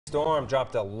Storm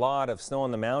dropped a lot of snow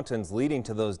in the mountains, leading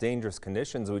to those dangerous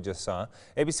conditions we just saw.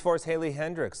 ABC4's Haley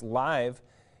Hendricks live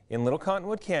in Little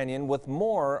Cottonwood Canyon with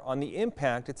more on the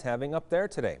impact it's having up there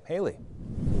today. Haley.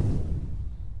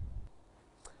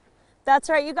 That's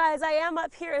right, you guys. I am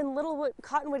up here in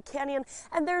Cottonwood Canyon,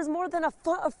 and there's more than a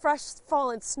foot of fresh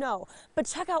fallen snow. But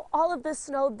check out all of this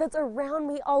snow that's around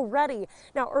me already.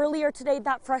 Now, earlier today,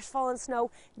 that fresh fallen snow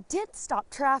did stop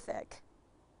traffic.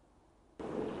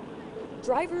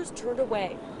 Drivers turned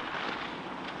away,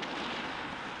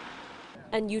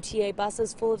 and UTA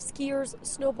buses full of skiers,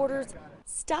 snowboarders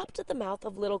stopped at the mouth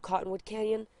of Little Cottonwood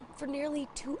Canyon for nearly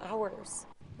 2 hours.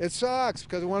 It sucks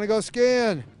because we want to go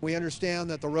skiing. We understand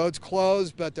that the road's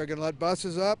closed, but they're going to let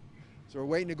buses up, so we're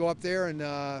waiting to go up there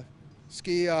and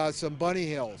ski some bunny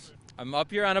hills. I'm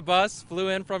up here on a bus, flew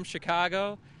in from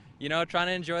Chicago, trying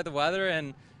to enjoy the weather,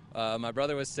 and my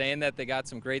brother was saying that they got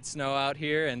some great snow out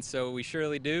here, and so we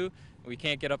surely do. We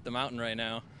can't get up the mountain right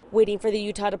now. Waiting for the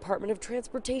Utah Department of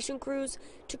Transportation crews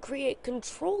to create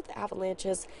controlled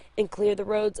avalanches and clear the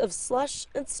roads of slush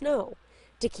and snow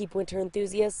to keep winter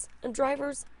enthusiasts and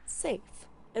drivers safe.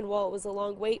 And while it was a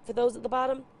long wait for those at the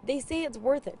bottom, they say it's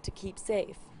worth it to keep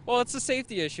safe. Well, it's a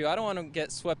safety issue. I don't want to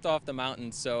get swept off the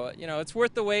mountain, so, it's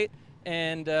worth the wait,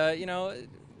 and,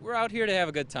 we're out here to have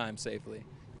a good time safely.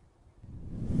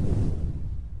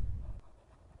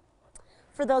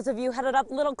 For those of you headed up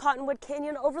Little Cottonwood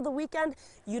Canyon over the weekend,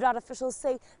 UDOT officials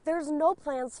say there's no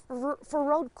plans for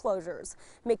road closures,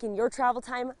 making your travel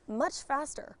time much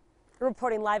faster.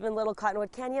 Reporting live in Little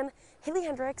Cottonwood Canyon, Haley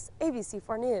Hendricks,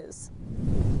 ABC4 News.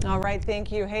 All right,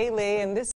 thank you, Haley. And this